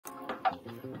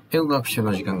英語学習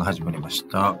の時間が始まりまし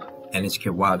た。NHK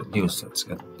ワールドニュースを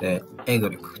使って英語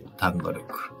力、単語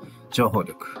力、情報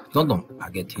力、どんどん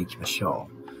上げていきましょ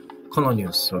う。このニュ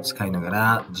ースを使いなが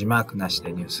ら字幕なし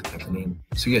でニュース確認、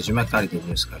次は字幕ありでニ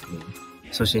ュース確認、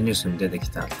そしてニュースに出て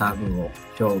きた単語、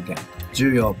表現、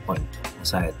重要ポイントを押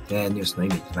さえてニュースの意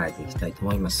味を捉えていきたいと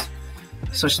思います。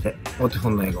そしてお手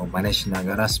本の英語を真似しな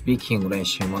がらスピーキング練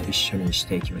習も一緒にし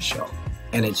ていきましょう。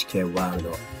NHK ワール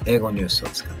ド英語ニュースを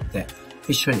使って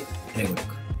一緒に英語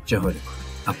力、情報力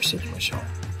アップしていきましょう。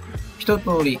一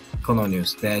通りこのニュー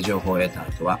スで情報を得た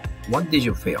後は What did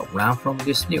you feel? Learn from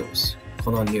this news?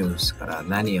 このニュースから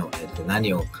何を得て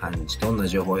何を感じどんな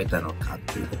情報を得たのか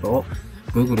ということを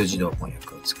Google 自動翻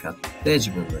訳を使って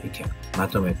自分の意見ま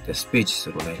とめてスピーチ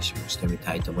する練習をしてみ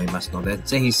たいと思いますので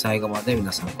ぜひ最後まで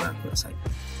皆さんご覧ください。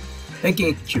英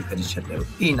検1級家事チャンネル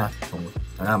いいなと思っ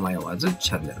たら迷わず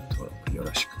チャンネル登録よ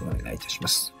ろしくお願いいたしま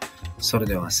す。それ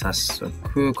では早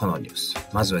速このニュース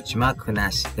まずは字幕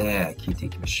なしで聞いてい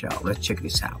きましょう。 Let's check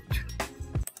this out.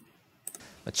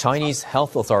 Chinese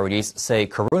health authorities say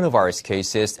coronavirus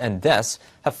cases and deaths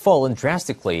have fallen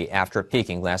drastically after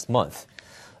peaking last month.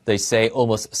 They say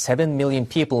almost 7 million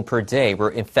people per day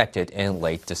were infected in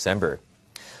late December.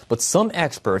 But some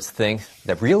experts think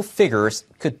the real figures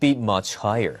could be much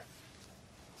higher.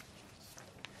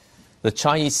 The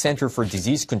Chinese Center for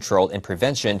Disease Control and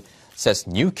Prevention says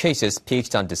new cases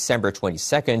peaked on December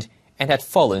 22nd and had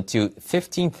fallen to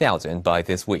 15,000 by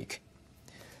this week.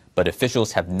 But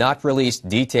officials have not released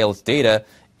detailed data,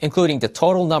 including the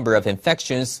total number of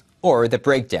infections or the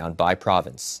breakdown by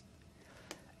province.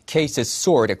 Cases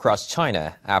soared across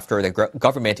China after the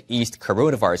government eased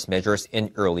coronavirus measures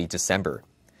in early December.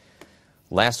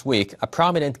 Last week, a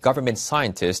prominent government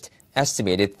scientist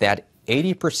estimated that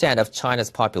 80% of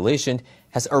China's population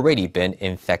has already been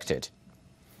infected.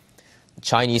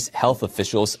 Chinese health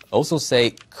officials also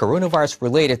say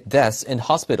coronavirus-related deaths in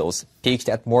hospitals peaked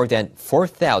at more than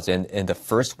 4,000 in the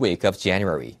first week of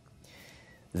January.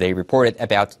 They reported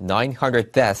about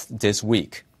 900 deaths this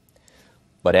week.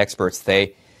 But experts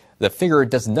say the figure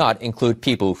does not include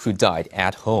people who died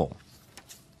at home.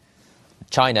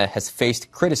 China has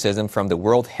faced criticism from the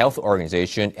World Health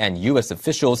Organization and U.S.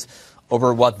 officials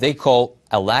over what they call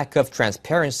a lack of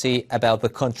transparency about the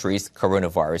country's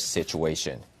coronavirus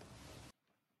situation.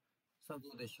 さあど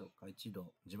うでしょうか。一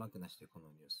度字幕なしでこの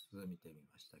ニュース見てみ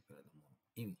ましたけれども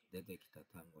意味出てきた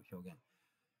単語表現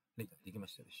理解できま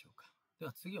したでしょうか。で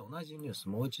は次は同じニュース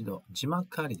もう一度字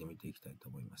幕ありで見ていきたいと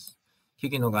思います。聞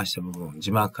き逃した部分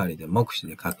字幕ありで目視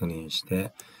で確認し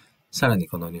てさらに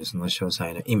このニュースの詳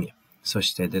細の意味そ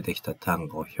して出てきた単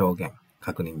語表現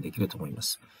確認できると思いま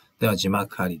す。では字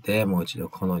幕ありでもう一度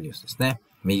このニュースですね。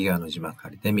右側の字幕あ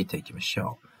りで見ていきまし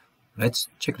ょう。Let's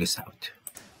check this out.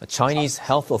 Chinese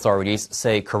health authorities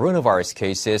say coronavirus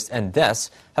cases and deaths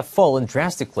have fallen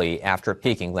drastically after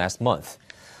peaking last month.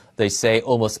 They say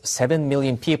almost 7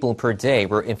 million people per day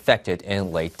were infected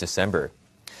in late December.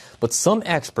 But some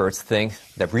experts think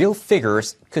the real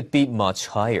figures could be much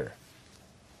higher.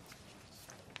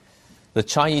 The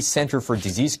Chinese Center for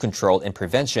Disease Control and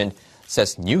Prevention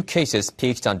says new cases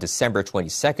peaked on December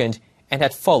 22nd and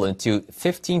had fallen to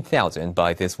 15,000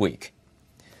 by this week.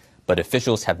 But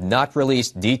officials have not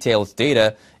released detailed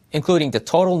data, including the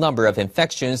total number of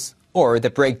infections or the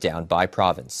breakdown by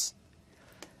province.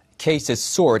 Cases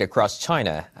soared across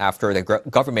China after the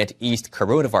government eased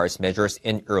coronavirus measures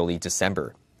in early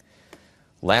December.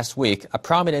 Last week, a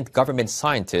prominent government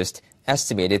scientist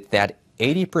estimated that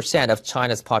 80% of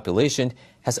China's population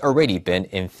has already been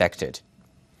infected.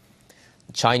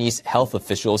 Chinese health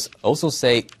officials also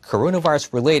say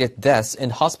coronavirus-related deaths in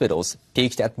hospitals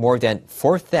peaked at more than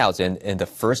 4,000 in the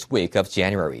first week of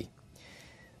January.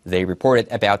 They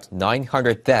reported about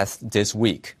 900 deaths this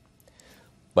week.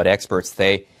 But experts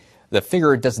say the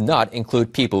figure does not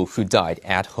include people who died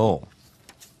at home.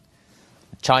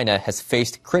 China has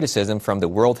faced criticism from the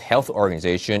World Health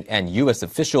Organization and U.S.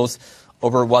 officials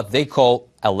over what they call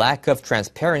a lack of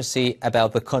transparency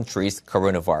about the country's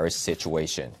coronavirus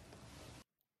situation.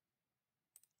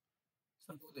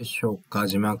 どうでしょうか。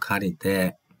字幕借り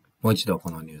てもう一度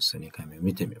このニュース2回目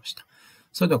見てみました。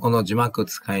それではこの字幕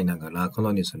使いながらこ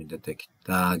のニュースに出てき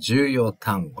た重要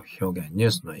単語、表現、ニュ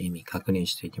ースの意味確認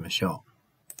していきましょう。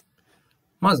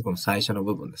まずこの最初の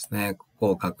部分ですね。こ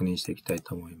こを確認していきたい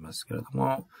と思いますけれど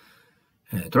も、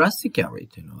drastically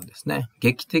というのはですね、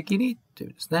劇的にとい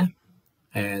うですね。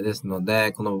ですの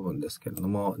で、この部分ですけれど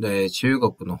も、中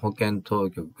国の保健当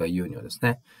局が言うにはです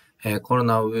ね、コロ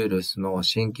ナウイルスの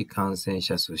新規感染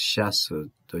者数、死者数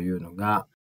というのが、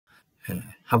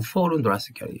have fallen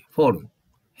drastically, fallen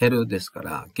減るですか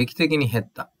ら、劇的に減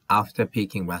った。after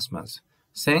peaking last month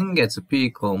先月ピ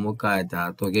ークを迎えた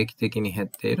後、劇的に減っ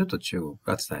ていると中国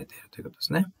が伝えているということで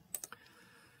すね。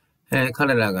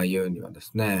彼らが言うにはで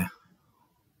すね、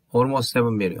almost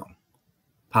 7 million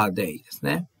per day です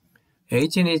ね。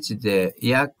1日で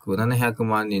約700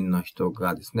万人の人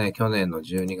がですね、去年の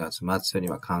12月末に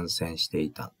は感染して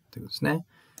いたということですね。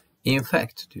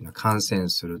infect というのは感染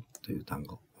するという単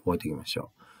語を覚えておきまし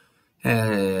ょう。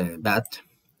but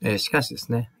しかしで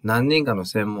すね、何人かの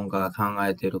専門家が考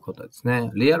えていることはです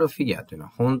ね、リアルフィギュアというの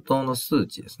は本当の数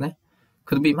値ですね。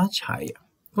could be much higher。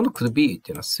この could be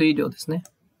というのは推量ですね。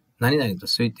何々と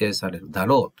推定されるだ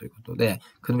ろうということで、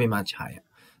could be much higher。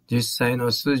実際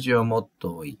の数字はもっ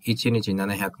と多い。1日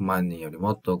700万人より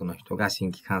もっと多くの人が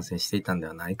新規感染していたんで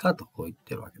はないかとこう言っ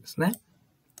ているわけですね。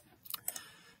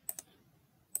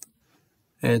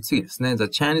次ですね。The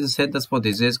Chinese Centers for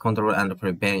Disease Control and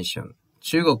Prevention。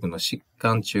中国の疾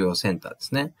患中央センターで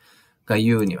すね。が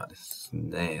言うにはです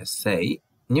ね、say,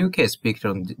 new case peaked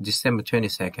on December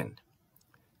 22nd.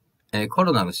 コ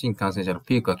ロナの新感染者の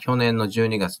ピークは去年の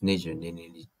12月22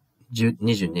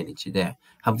日で、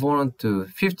have fallen to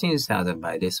 15,000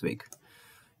 by this week.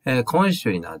 今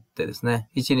週になってですね、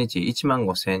1日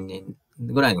15,000人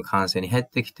ぐらいの感染に減っ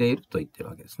てきていると言っている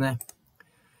わけですね。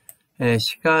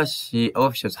しかし、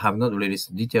officials have not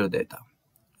released detailed data.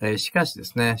 しかしで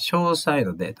すね、詳細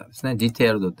なデータですね。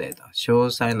detailed data。詳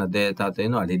細なデータという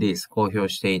のはリリース、公表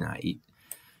していない。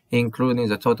including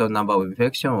the total number of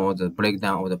infection or the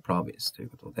breakdown of the province という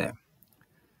ことで、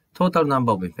total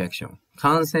number of infection。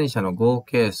感染者の合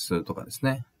計数とかです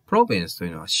ね。province とい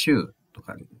うのは州と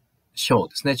か、省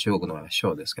ですね。中国の場合は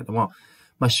省ですけども、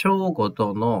省ご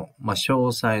との、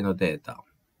詳細のデータ。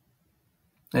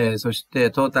そして、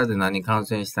トータルで何に感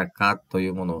染したかとい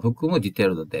うものを含むディテー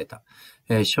ルドデータ。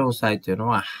詳細というの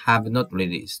は have not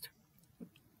released。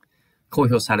公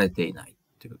表されていない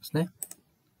ということです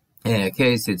ね。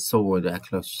cases sold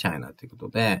across China ということ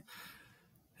で、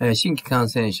新規感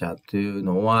染者という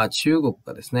のは中国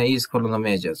がですね、ease corona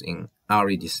measures in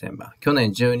early December。去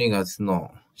年12月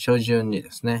の初旬に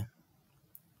ですね、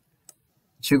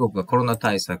中国がコロナ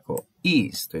対策を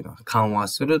ease というのは緩和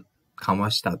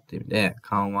したっていう意味で、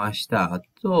緩和した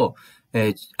後、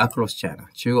across China、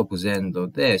中国全土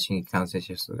で新規感染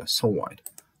者数が soared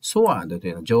とい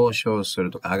うのは上昇する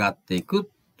とか上がってい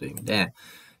くという意味で、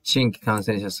新規感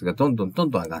染者数がどんどん上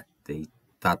がっていっ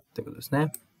たってことです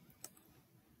ね。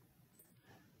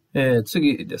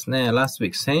次ですね、last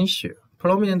week 先週、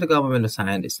prominent government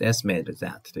scientists estimated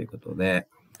that ということで、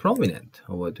prominent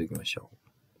覚えておきましょ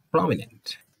う。prominent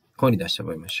声に出して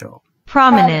覚えましょう。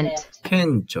prominent,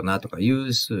 顕著なとか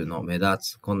有数の目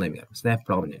立つ、こんな意味がありますね。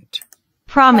prominent。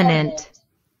prominent,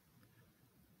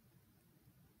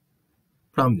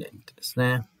 prominent です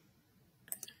ね。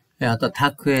あとは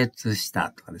卓越し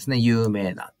たとかですね。有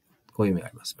名な。こういう意味が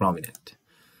あります。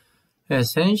prominent。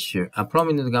先週、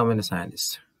prominent government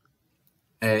scientist。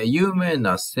有名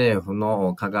な政府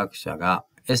の科学者が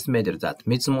estimated that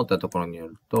見積もったところによ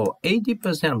ると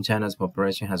 80% of China's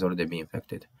population has already been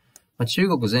infected。中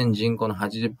国全人口の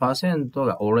 80%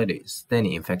 が already すで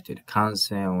に infected 感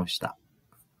染をした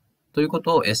というこ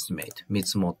とを estimate 見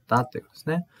積もったということです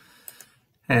ね。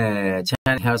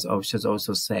China Health Officials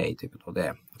also say ということ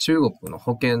で中国の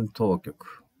保健当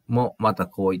局もまた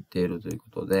こう言っているというこ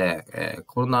とで、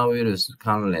コロナウイルス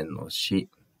関連の死、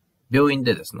病院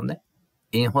でですのね、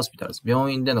in hospitals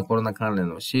病院でのコロナ関連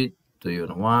の死という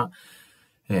のは、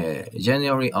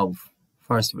January of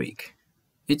first week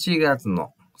 1月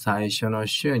の最初の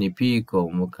週にピークを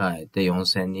迎えて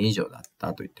4000人以上だっ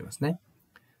たと言ってますね。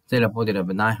They reported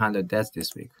over 900 deaths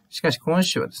this week. しかし今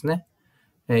週はですね、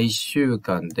1週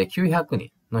間で900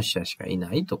人の死者しかい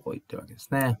ないとこう言ってるわけです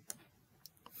ね。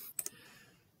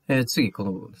次、こ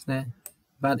の部分ですね。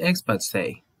But experts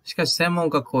say, しかし専門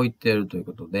家はこう言っているという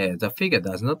ことで、The figure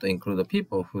does not include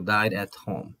people who died at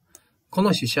home. こ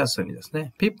の死者数にです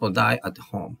ね、people die at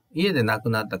home. 家で亡く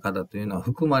なった方というのは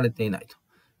含まれていないと。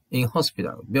in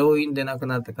hospital 病院で亡く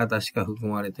なった方しか含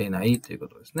まれていないというこ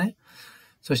とですね。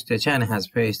そして China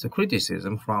has faced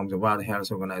criticism from the World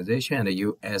Health Organization and the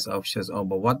US officials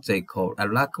over what they call a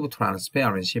lack of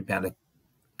transparency about the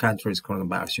country's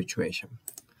coronavirus situation.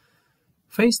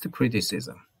 Faced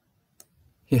criticism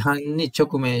批判に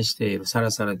直面している、さ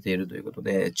らされているということ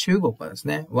で、中国はです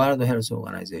ね、World Health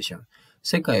Organization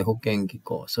世界保健機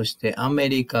構、そしてアメ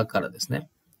リカからですね、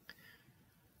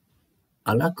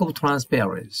A lack of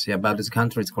transparency about the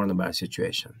country's coronavirus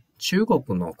situation. 中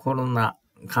国のコロナ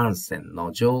感染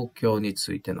の状況に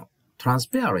ついての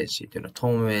transparency というのは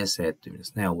透明性という意味で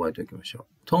すね。覚えておきましょう。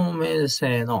透明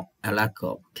性の a lack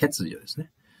of 欠如ですね。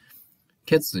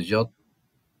欠如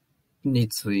に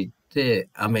ついて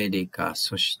アメリカ、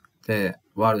そして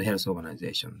ワールドヘルスオーガナイゼ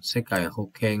ーション、世界保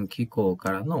健機構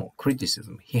からのクリティシ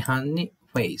ズム、批判に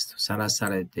フェイスとさらさ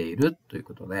れているという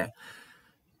ことで、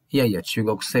いやいや中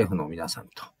国政府の皆さん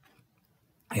と、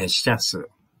死者数、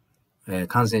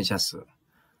感染者数、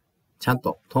ちゃん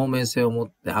と透明性を持っ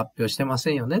て発表してま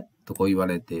せんよねとこう言わ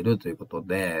れているということ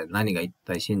で、何が一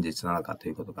体真実なのかと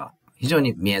いうことが非常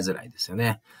に見えづらいですよ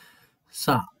ね。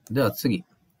さあ、では次、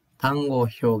単語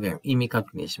表現、意味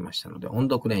確認しましたので音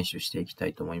読練習していきた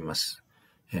いと思います。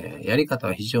やり方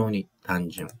は非常に単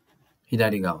純。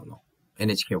左側の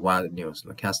NHK ワールドニュース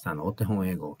のキャスターのお手本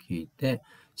英語を聞いて、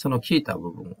その聞いた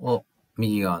部分を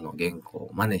右側の原稿を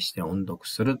真似して音読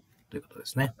するということで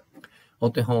すね。お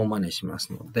手本を真似しま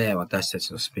すので、私たち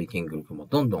のスピーキング力も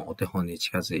どんどんお手本に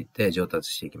近づいて上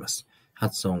達していきます。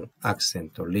発音、アクセン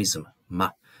ト、リズム、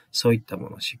そういったも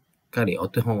のをしっかりお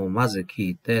手本をまず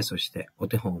聞いて、そしてお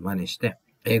手本を真似して、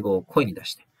英語を声に出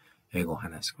して、英語を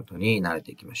話すことに慣れ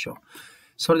ていきましょう。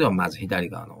それではまず左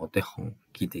側のお手本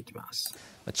聞いていきます。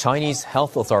Chinese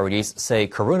health authorities say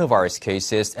coronavirus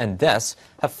cases and deaths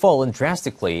have fallen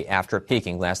drastically after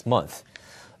peaking last month.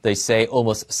 They say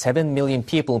almost 7 million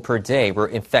people per day were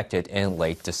infected in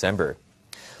late December.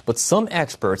 But some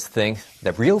experts think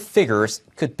the real figures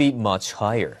could be much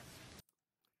higher.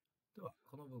 では、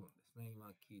この部分ですね。今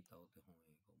聞いたお手本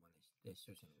英語を真似して、視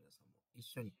聴者の皆さんも一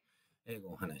緒に英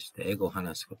語を話して、英語を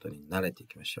話すことに慣れてい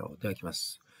きましょう。では、いきま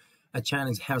す。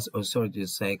Chinese health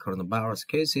authorities say coronavirus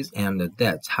cases and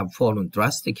deaths have fallen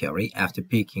drastically after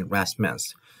peaking last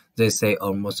month. They say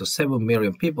almost 7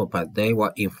 million people per day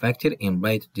were infected in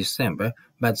late December,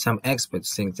 but some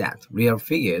experts think that real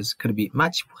figures could be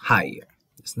much higher.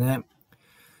 ですね。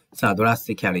さあ、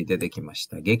drastically 出てきまし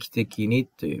た。劇的に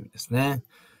という意味ですね。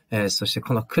そして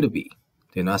この could be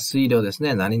というのは推量です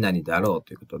ね。何々だろう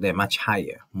ということで、much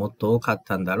higher もっと多かっ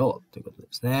たんだろうということで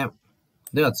すね。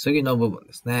では次の部分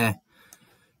ですね。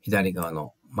左側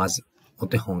のまずお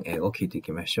手本英語を聞いてい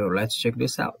きましょう。Let's check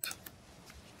this out.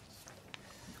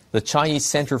 The Chinese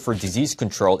Center for Disease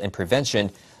Control and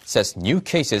Prevention says new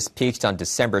cases peaked on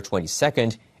December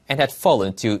 22nd and had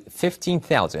fallen to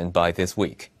 15,000 by this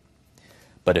week.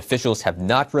 But officials have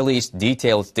not released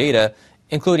detailed data,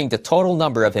 including the total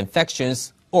number of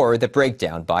infections or the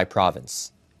breakdown by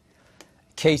province.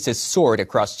 Cases soared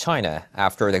across China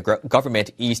after the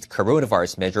government eased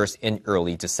coronavirus measures in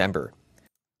early December.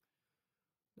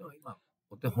 今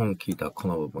お手本聞いたこ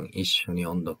の部分一緒に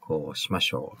音読をしま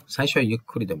しょう。最初はゆっ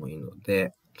くりでもいいの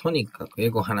で、とにかく英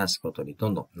語を話すことにど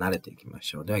んどん慣れていきま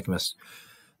しょう。では行きます。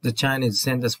The Chinese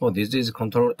Centers for Disease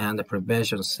Control and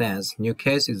Prevention says new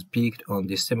cases peaked on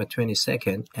December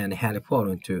 22nd and had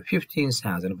fallen to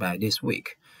 15,000 by this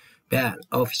week. But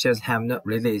officials have not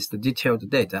released detailed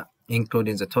data,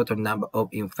 including the total number of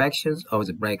infections or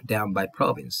the breakdown by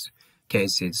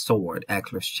province.Cases soared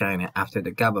across China after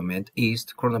the government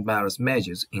eased coronavirus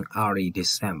measures in early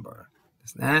December. で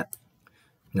すね。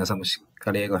皆さんもしっ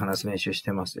かり英語を話す練習し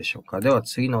てますでしょうか。では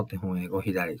次のお手本英語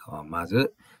左側ま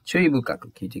ず注意深く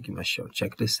聞いていきましょう。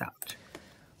Check this out.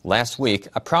 Last week,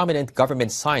 a prominent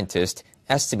government scientist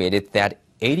estimated that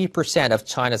 80% of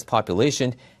China's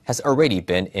population has already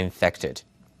been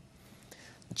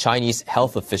infected.Chinese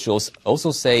health officials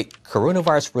also say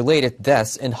coronavirus-related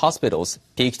deaths in hospitals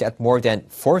peaked at more than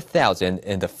 4,000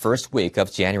 in the first week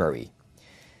of January.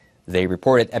 They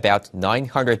reported about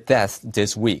 900 deaths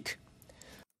this week.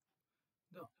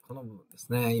 この部分で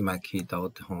すね。今聞いたお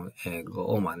手本英語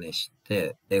を真似し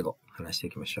て英語を話して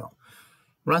いきましょ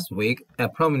う。Last week, a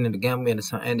prominent government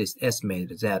scientist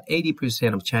estimated that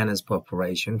 80% of China's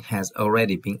population has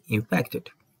already been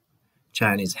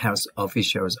infected.Chinese health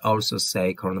officials also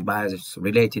say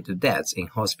coronavirus-related deaths in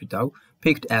hospital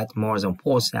peaked at more than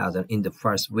 4,000 in the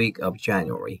first week of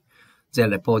January. They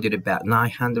reported about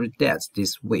 900 deaths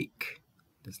this week.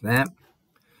 ですね。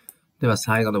では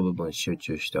最後の部分集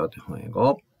中してお手本英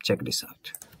語。Check this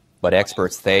out. But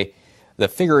experts say the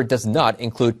figure does not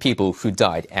include people who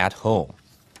died at home.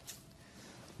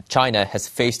 China has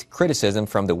faced criticism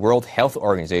from the World Health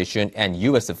Organization and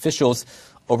U.S. officials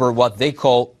over what they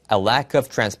call a lack of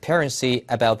transparency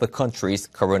about the country's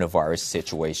coronavirus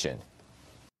situation.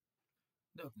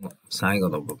 最後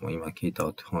の部分、今聞いた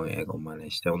お手本英語を真似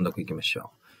して音読いきまし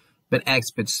ょう。But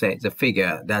experts say the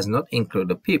figure does not include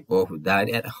the people who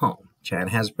died at home. China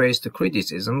has faced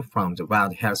criticism from the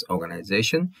World Health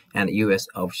Organization and U.S.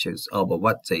 officials over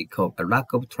what they call a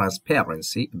lack of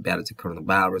transparency about the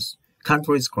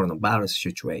country's coronavirus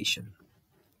situation.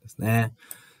 ですね。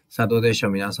さあどうでしょ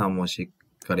う。皆さんもし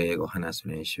っかり英語を話す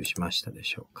練習しましたで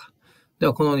しょうか。で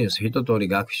はこのニュース一通り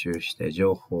学習して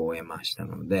情報を得ました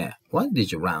ので What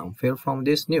did you learn from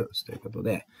this news? ということ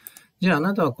でじゃああ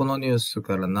なたはこのニュース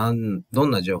からど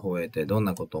んな情報を得てどん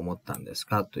なことを思ったんです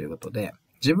かということで、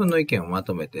自分の意見をま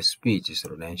とめてスピーチす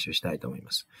る練習したいと思い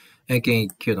ます。英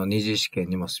検1級の二次試験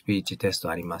にもスピーチテスト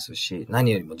ありますし、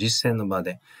何よりも実践の場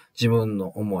で自分の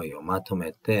思いをまと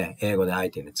めて英語で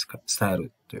相手に伝え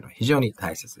るというのは非常に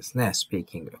大切ですね。スピー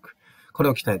キング力。これ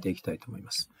を鍛えていきたいと思い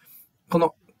ます。こ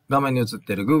の画面に映っ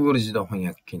ている Google 自動翻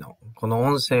訳機能、この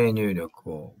音声入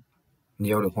力に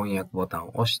よる翻訳ボタン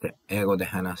を押して、英語で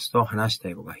話すと話した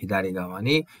英語が左側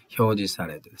に表示さ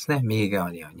れてですね、右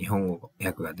側には日本語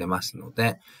訳が出ますの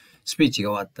で、スピーチ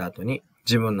が終わった後に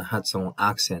自分の発音、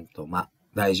アクセント、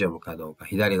大丈夫かどうか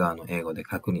左側の英語で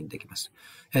確認できます。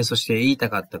そして言いた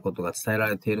かったことが伝えら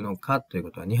れているのかというこ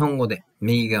とは日本語で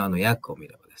右側の訳を見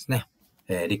ればですね、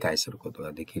理解すること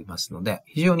ができますので、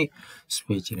非常にス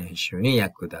ピーチ練習に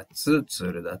役立つツ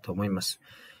ールだと思います。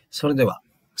それでは、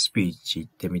スピーチ行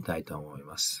ってみたいと思い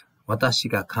ます。私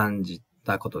が感じ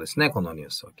たことですね、このニュー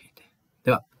スを聞いて。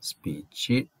では、スピー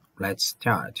チ、Let's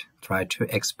start. Try to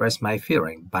express my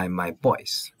feeling by my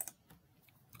voice.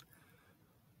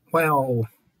 Well,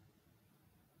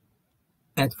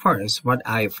 at first, what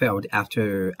I felt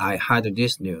after I heard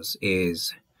this news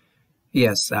is,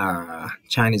 yes,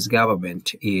 Chinese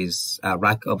government is a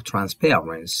lack of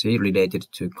transparency related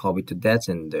to COVID deaths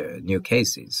and new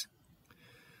cases.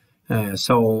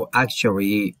 So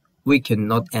actually, we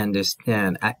cannot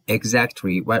understand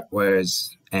exactly what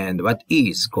was and what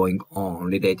is going on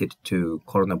related to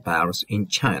coronavirus in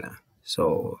China.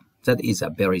 So that is a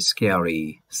very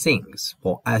scary thing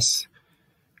for us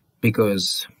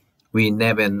because we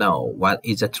never know what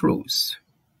is the truth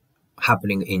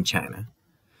happening in China.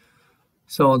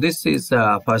 So this is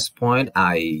the first point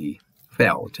I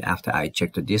felt after I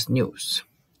checked this news.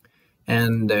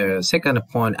 And the second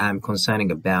point I'm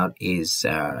concerning about is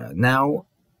now,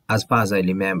 as far as I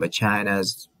remember,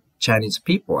 Chinese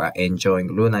people are enjoying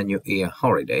Lunar New Year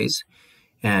holidays,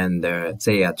 and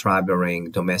they are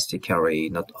traveling domestically,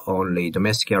 not only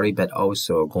domestically, but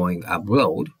also going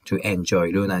abroad to enjoy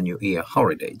Lunar New Year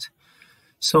holidays.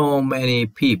 So many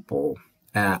people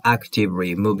are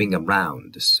actively moving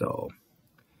around, so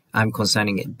I'm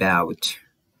concerning about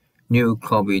new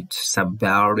COVID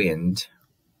subvariant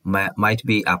might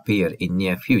be appeared in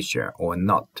near future or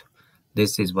not.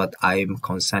 This is what I'm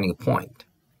concerning point.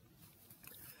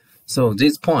 So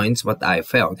these points what I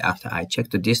felt after I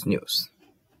checked this news.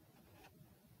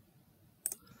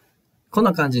 こん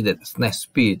な感じでですね、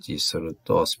スピーチする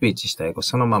と、スピーチした英語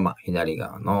そのまま左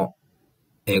側の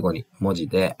英語に文字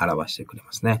で表してくれ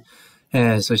ますね。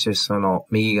そしてその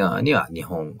右側には日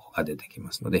本語が出てき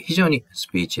ますので、非常にス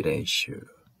ピーチ練習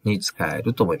に使え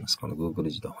ると思います。この Google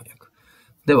自動翻訳。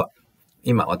では、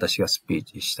今私がスピー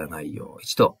チした内容を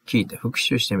一度聞いて復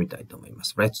習してみたいと思いま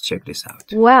す。Let's check this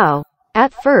out. Wow.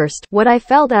 At first, what I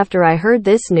felt after I heard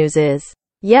this news is,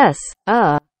 yes,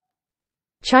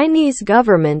 Chinese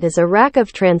government is a lack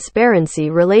of transparency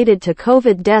related to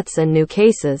COVID deaths and new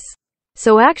cases.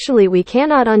 So actually we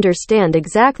cannot understand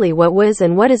exactly what was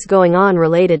and what is going on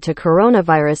related to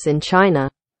coronavirus in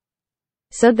China.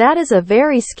 So that is a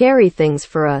very scary things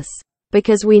for us.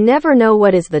 Because we never know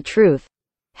what is the truth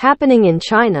happening in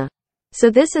China. So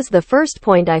this is the first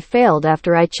point I failed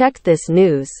after I checked this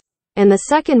news. And the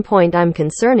second point I'm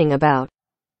concerning about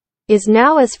is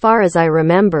now, as far as I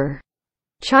remember,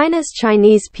 China's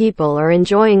Chinese people are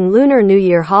enjoying Lunar New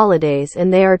Year holidays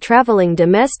and they are traveling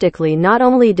domestically, not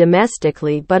only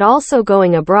domestically but also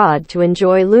going abroad to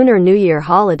enjoy Lunar New Year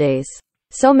holidays.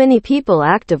 So many people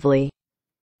actively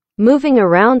moving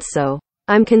around, so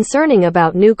I'm concerning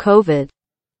about new COVID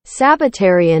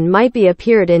Sabbatarian might be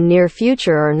appeared in near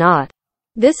future or not.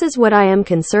 This is what I am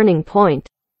concerning point.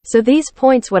 So these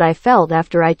points what I felt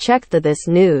after I checked this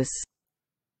news.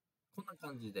 こんな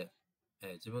感じで、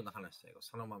自分の話した英語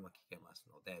そのまま聞けます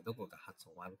ので、どこが発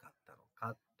音悪かったの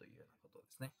かというようなことで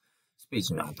すね。スピー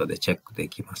チの後でチェックで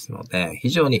きますので、非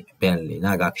常に便利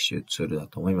な学習ツールだ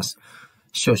と思います。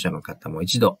視聴者の方も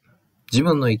一度自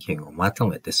分の意見をまと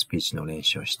めてスピーチの練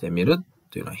習をしてみる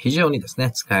というのは非常にですね、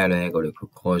使える英語力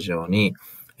向上に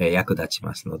役立ち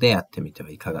ますので、やってみては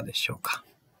いかがでしょうか。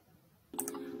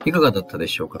いかがだったで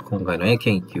しょうか。今回の英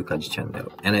検1級家事チャンネ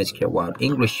ル NHK World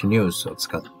English News を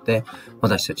使って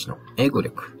私たちの英語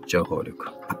力、情報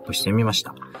力アップしてみまし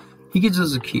た。引き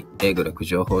続き英語力、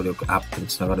情報力アップに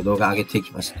つながる動画を上げてい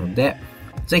きますので、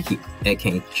ぜひ英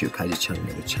検1級家事チャ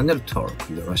ンネル登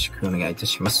録よろしくお願いいた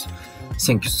します。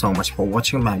Thank you so much for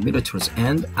watching my videos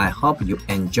and I hope you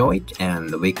enjoyed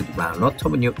and we could learn a lot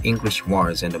of new English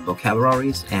words and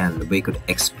vocabularies and we could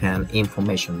expand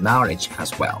information knowledge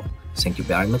as well. Thank you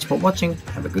very much for watching.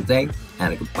 Have a good day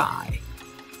and goodbye.